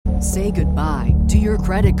Say goodbye to your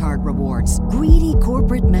credit card rewards. Greedy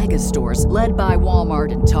corporate mega stores, led by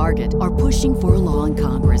Walmart and Target, are pushing for a law in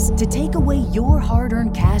Congress to take away your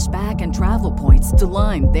hard-earned cash back and travel points to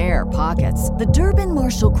line their pockets. The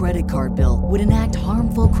Durbin-Marshall credit card bill would enact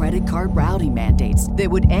harmful credit card routing mandates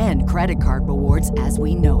that would end credit card rewards as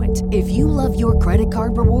we know it. If you love your credit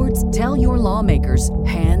card rewards, tell your lawmakers,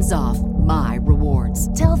 hands off my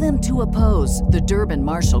rewards. Tell them to oppose the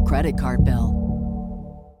Durbin-Marshall credit card bill.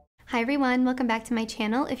 Hi everyone, welcome back to my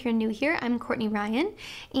channel. If you're new here, I'm Courtney Ryan,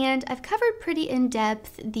 and I've covered pretty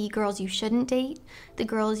in-depth the girls you shouldn't date, the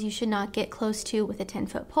girls you should not get close to with a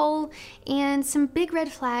 10-foot pole, and some big red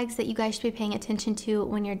flags that you guys should be paying attention to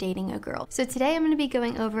when you're dating a girl. So today I'm going to be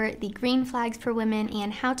going over the green flags for women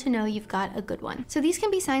and how to know you've got a good one. So these can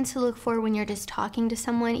be signs to look for when you're just talking to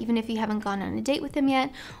someone, even if you haven't gone on a date with them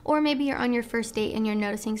yet, or maybe you're on your first date and you're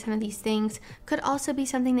noticing some of these things. Could also be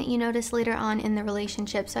something that you notice later on in the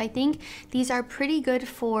relationship. So I think these are pretty good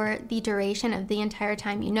for the duration of the entire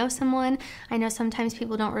time you know someone. I know sometimes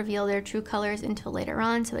people don't reveal their true colors until later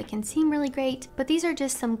on, so it can seem really great, but these are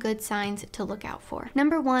just some good signs to look out for.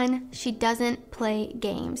 Number one, she doesn't play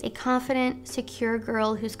games. A confident, secure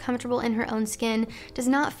girl who's comfortable in her own skin does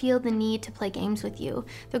not feel the need to play games with you.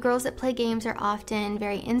 The girls that play games are often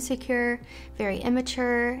very insecure, very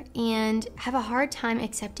immature, and have a hard time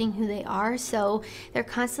accepting who they are, so they're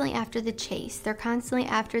constantly after the chase. They're constantly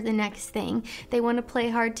after the next thing. They want to play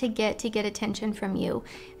hard to get attention from you.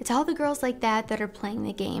 It's all the girls like that that are playing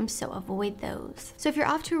the game, so avoid those. So if you're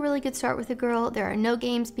off to a really good start with a girl, there are no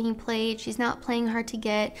games being played, she's not playing hard to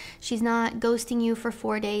get, she's not ghosting you for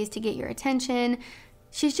 4 days to get your attention,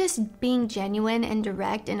 she's just being genuine and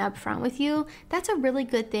direct and upfront with you, that's a really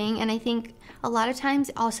good thing. And I think a lot of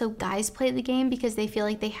times also guys play the game because they feel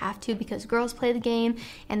like they have to because girls play the game,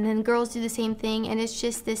 and then girls do the same thing, and it's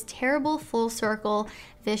just this terrible full circle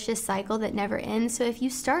vicious cycle that never ends. So if you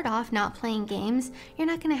start off not playing games, you're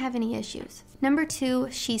not going to have any issues. Number two,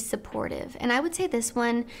 she's supportive. And I would say this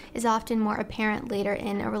one is often more apparent later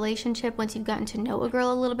in a relationship once you've gotten to know a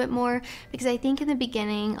girl a little bit more, because I think in the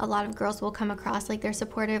beginning a lot of girls will come across like they're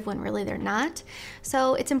supportive when really they're not.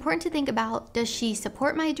 So it's important to think about, does she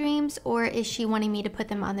support my dreams, or is she wanting me to put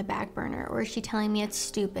them on the back burner, or is she telling me it's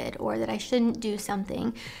stupid or that I shouldn't do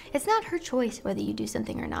something? It's not her choice whether you do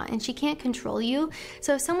something or not, and she can't control you.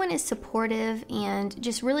 So if someone is supportive and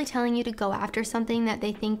just really telling you to go after something that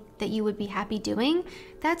they think that you would be happy doing,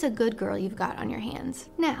 that's a good girl you've got on your hands.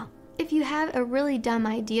 Now, if you have a really dumb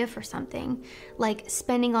idea for something, like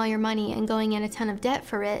spending all your money and going in a ton of debt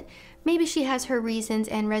for it, maybe she has her reasons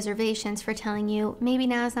and reservations for telling you, maybe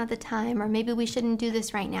now's not the time, or maybe we shouldn't do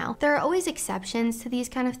this right now. There are always exceptions to these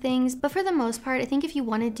kind of things, but for the most part, I think if you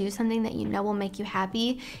want to do something that you know will make you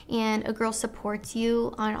happy, and a girl supports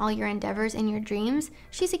you on all your endeavors and your dreams,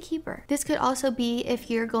 she's a keeper. This could also be if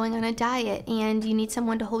you're going on a diet and you need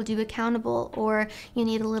someone to hold you accountable, or you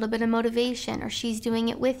need a little bit of motivation, or she's doing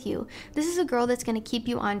it with you. This is a girl that's going to keep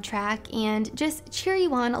you on track and just cheer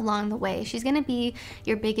you on along the way. She's going to be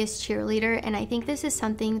your biggest cheerleader, and I think this is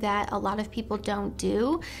something that a lot of people don't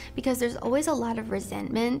do, because there's always a lot of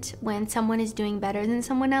resentment when someone is doing better than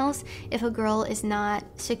someone else if a girl is not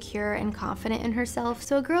secure and confident in herself.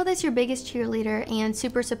 So a girl that's your biggest cheerleader and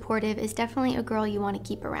super supportive is definitely a girl you want to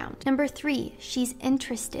keep around. Number three, she's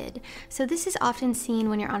interested. So this is often seen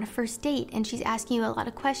when you're on a first date and she's asking you a lot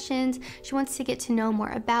of questions. She wants to get to know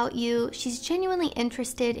more about you. She's genuinely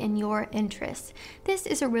interested in your interests. This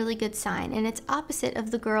is a really good sign, and it's opposite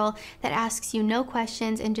of the girl that asks you no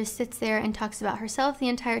questions and just sits there and talks about herself the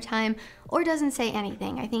entire time, or doesn't say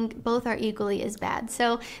anything. I think both are equally as bad.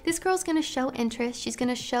 So this girl's gonna show interest, she's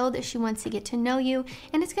gonna show that she wants to get to know you,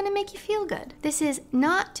 and it's gonna make you feel good. This is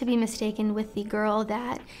not to be mistaken with the girl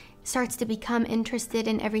that starts to become interested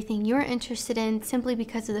in everything you're interested in simply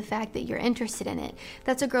because of the fact that you're interested in it.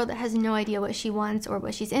 That's a girl that has no idea what she wants or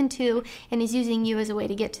what she's into and is using you as a way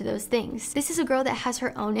to get to those things. This is a girl that has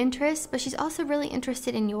her own interests, but she's also really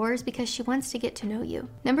interested in yours because she wants to get to know you.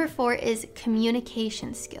 Number four is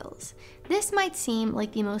communication skills. This might seem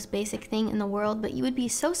like the most basic thing in the world, but you would be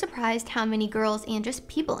so surprised how many girls and just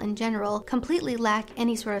people in general completely lack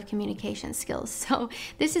any sort of communication skills. So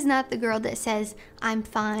this is not the girl that says, I'm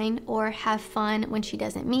fine, or have fun when she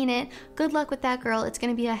doesn't mean it. Good luck with that girl. It's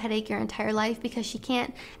going to be a headache your entire life because she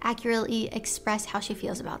can't accurately express how she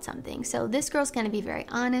feels about something. So this girl's going to be very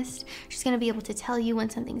honest. She's going to be able to tell you when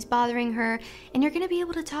something's bothering her, and you're going to be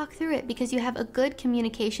able to talk through it because you have a good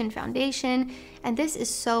communication foundation, and this is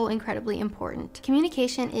so incredibly important.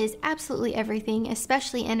 Communication is absolutely everything,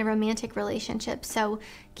 especially in a romantic relationship, so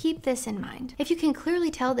keep this in mind. If you can clearly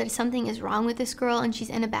tell that something is wrong with this girl and she's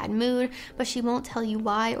in a bad mood, but she won't tell you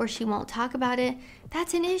why or she won't talk about it,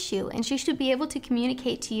 that's an issue, and she should be able to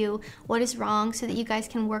communicate to you what is wrong so that you guys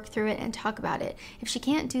can work through it and talk about it. If she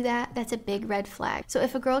can't do that, that's a big red flag. So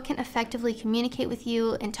if a girl can effectively communicate with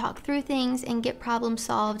you and talk through things and get problems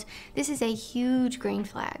solved, this is a huge green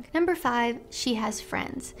flag. Number 5, she has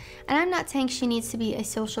friends. And I'm not saying she needs to be a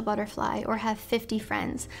social butterfly or have 50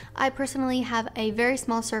 friends. I personally have a very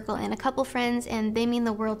small circle and a couple friends, and they mean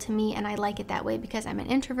the world to me, and I like it that way because I'm an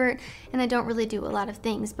introvert and I don't really do a lot of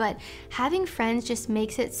things. But having friends just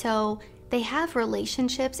makes it so they have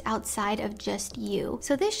relationships outside of just you.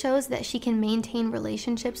 So this shows that she can maintain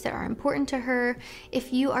relationships that are important to her.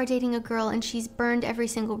 If you are dating a girl and she's burned every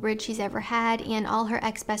single bridge she's ever had and all her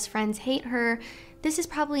ex-best friends hate her, this is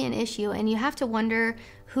probably an issue, and you have to wonder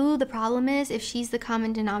who the problem is if she's the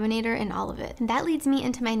common denominator in all of it. And that leads me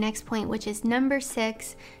into my next point, which is number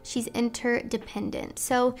 6, she's interdependent.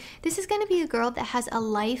 So this is going to be a girl that has a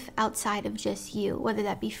life outside of just you, whether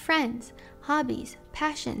that be friends, hobbies,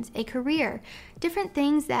 passions, a career, different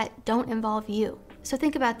things that don't involve you. So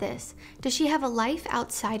think about this. Does she have a life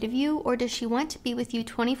outside of you, or does she want to be with you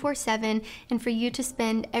 24/7 and for you to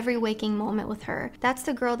spend every waking moment with her? That's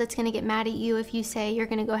the girl that's going to get mad at you if you say you're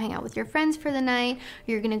going to go hang out with your friends for the night,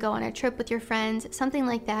 or you're going to go on a trip with your friends, something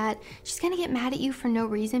like that. She's going to get mad at you for no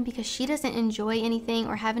reason because she doesn't enjoy anything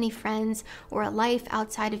or have any friends or a life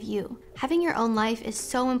outside of you. Having your own life is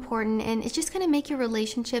so important, and it's just going to make your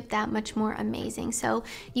relationship that much more amazing. So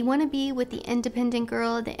you want to be with the independent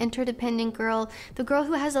girl, the interdependent girl, the girl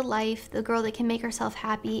who has a life, the girl that can make herself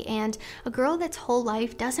happy, and a girl that's whole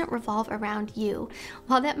life doesn't revolve around you.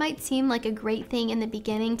 While that might seem like a great thing in the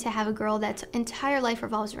beginning to have a girl that's entire life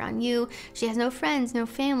revolves around you, she has no friends, no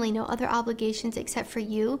family, no other obligations except for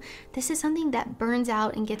you, this is something that burns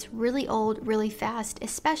out and gets really old really fast,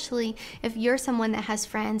 especially if you're someone that has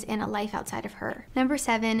friends and a life outside of her. Number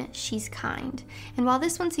 7, she's kind. And while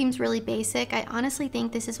this one seems really basic, I honestly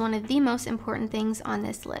think this is one of the most important things on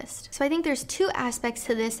this list. So I think there's 2 aspects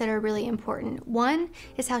to this that are really important. One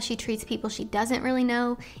is how she treats people she doesn't really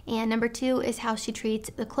know, and number 2 is how she treats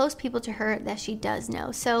the close people to her that she does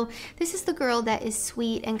know. So this is the girl that is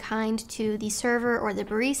sweet and kind to the server or the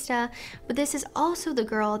barista, but this is also the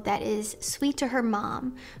girl that is sweet to her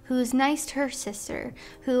mom, who's nice to her sister,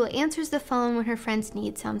 who answers the phone when her friends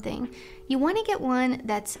need something. You want to get one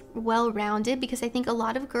that's well-rounded, because I think a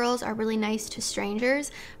lot of girls are really nice to strangers,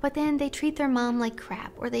 but then they treat their mom like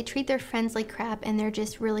crap, or they treat their friends like crap and they're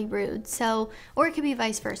just really rude. So, or it could be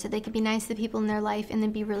vice versa. They could be nice to the people in their life and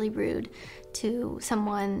then be really rude to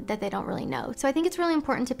someone that they don't really know. So I think it's really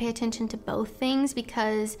important to pay attention to both things,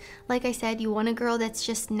 because like I said, you want a girl that's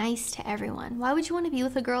just nice to everyone. Why would you want to be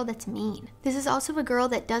with a girl that's mean? This is also a girl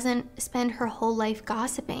that doesn't spend her whole life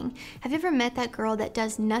gossiping. Have you ever met that girl that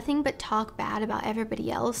does nothing but talk bad about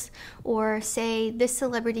everybody else, or say this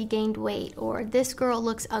celebrity gained weight, or this girl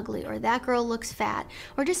looks ugly, or that girl looks fat,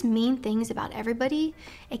 or just mean things about everybody?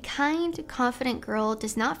 A kind, confident girl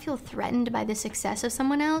does not feel threatened by the success of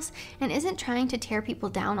someone else and isn't trying to tear people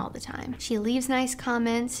down all the time. She leaves nice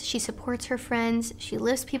comments, she supports her friends, she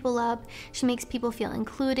lifts people up, she makes people feel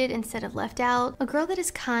included instead of left out. A girl that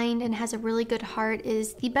is kind and has a really good heart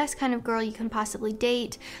is the best kind of girl you can possibly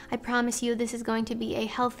date. I promise you this is going to be a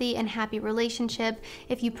healthy and happy relationship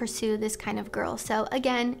if you pursue this kind of girl. So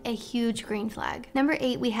again, a huge green flag. Number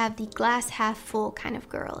 8, we have the glass half full kind of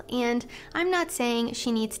girl. And I'm not saying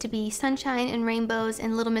she needs to be sunshine and rainbows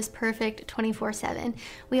and Little Miss Perfect 24/7.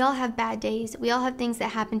 We all have bad days. We all have things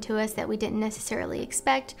that happen to us that we didn't necessarily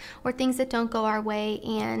expect, or things that don't go our way,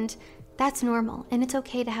 and that's normal, and it's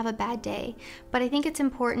okay to have a bad day. But I think it's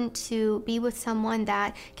important to be with someone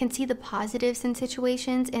that can see the positives in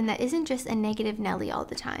situations and that isn't just a negative Nelly all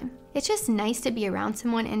the time. It's just nice to be around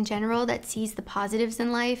someone in general that sees the positives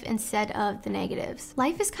in life instead of the negatives.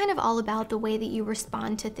 Life is kind of all about the way that you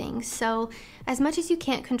respond to things. So as much as you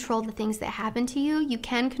can't control the things that happen to you, you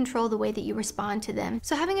can control the way that you respond to them.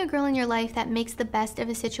 So having a girl in your life that makes the best of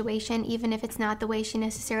a situation, even if it's not the way she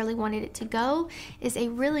necessarily wanted it to go, is a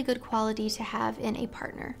really good quality to have in a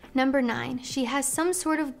partner. Number 9, she has some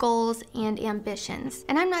sort of goals and ambitions.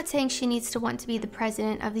 And I'm not saying she needs to want to be the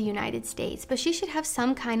president of the United States, but she should have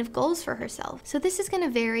some kind of goals for herself. So this is going to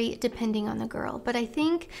vary depending on the girl, but I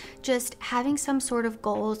think just having some sort of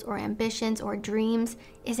goals or ambitions or dreams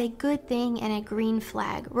is a good thing and a green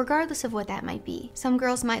flag, regardless of what that might be. Some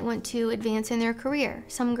girls might want to advance in their career.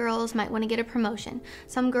 Some girls might want to get a promotion.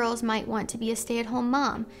 Some girls might want to be a stay-at-home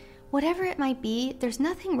mom. Whatever it might be, there's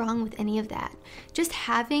nothing wrong with any of that. Just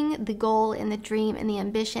having the goal and the dream and the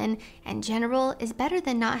ambition in general is better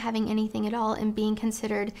than not having anything at all and being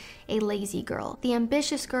considered a lazy girl. The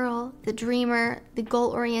ambitious girl, the dreamer, the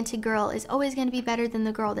goal-oriented girl is always going to be better than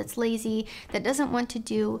the girl that's lazy, that doesn't want to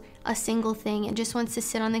do a single thing and just wants to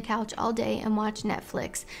sit on the couch all day and watch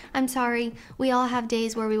Netflix. I'm sorry, we all have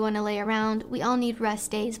days where we want to lay around, we all need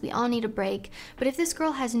rest days, we all need a break, but if this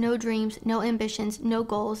girl has no dreams, no ambitions, no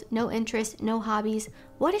goals, no interests, no hobbies,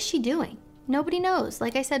 what is she doing? Nobody knows.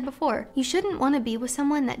 Like I said before, you shouldn't want to be with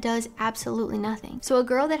someone that does absolutely nothing. So a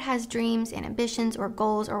girl that has dreams and ambitions or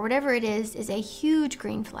goals or whatever it is a huge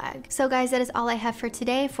green flag. So guys, that is all I have for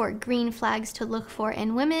today for green flags to look for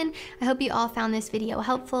in women. I hope you all found this video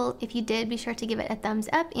helpful. If you did, be sure to give it a thumbs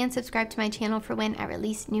up and subscribe to my channel for when I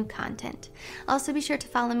release new content. Also, be sure to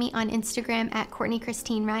follow me on Instagram at Courtney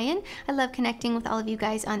Christine Ryan. I love connecting with all of you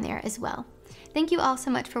guys on there as well. Thank you all so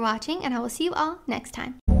much for watching, and I will see you all next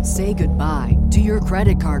time. Say goodbye to your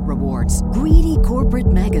credit card rewards. Greedy corporate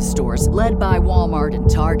mega stores, led by Walmart and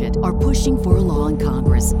Target, are pushing for a law in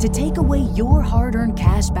Congress to take away your hard-earned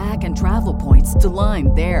cash back and travel points to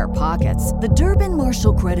line their pockets. The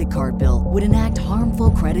Durbin-Marshall credit card bill would enact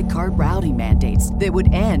harmful credit card routing mandates that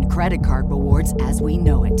would end credit card rewards as we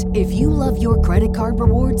know it. If you love your credit card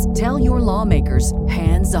rewards, tell your lawmakers,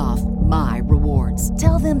 hands off my rewards.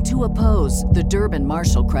 Tell them to oppose the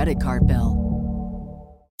Durbin-Marshall credit card bill.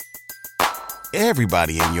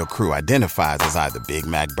 Everybody in your crew identifies as either Big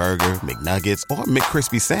Mac Burger, McNuggets, or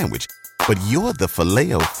McCrispy Sandwich. But you're the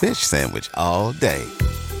Filet-O-Fish Sandwich all day.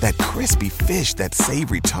 That crispy fish, that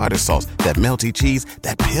savory tartar sauce, that melty cheese,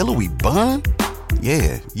 that pillowy bun.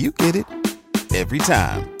 Yeah, you get it. Every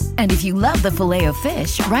time. And if you love the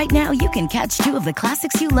Filet-O-Fish, right now you can catch two of the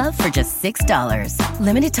classics you love for just $6.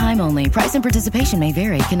 Limited time only. Price and participation may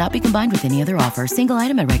vary. Cannot be combined with any other offer. Single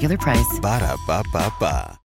item at regular price. Ba-da-ba-ba-ba.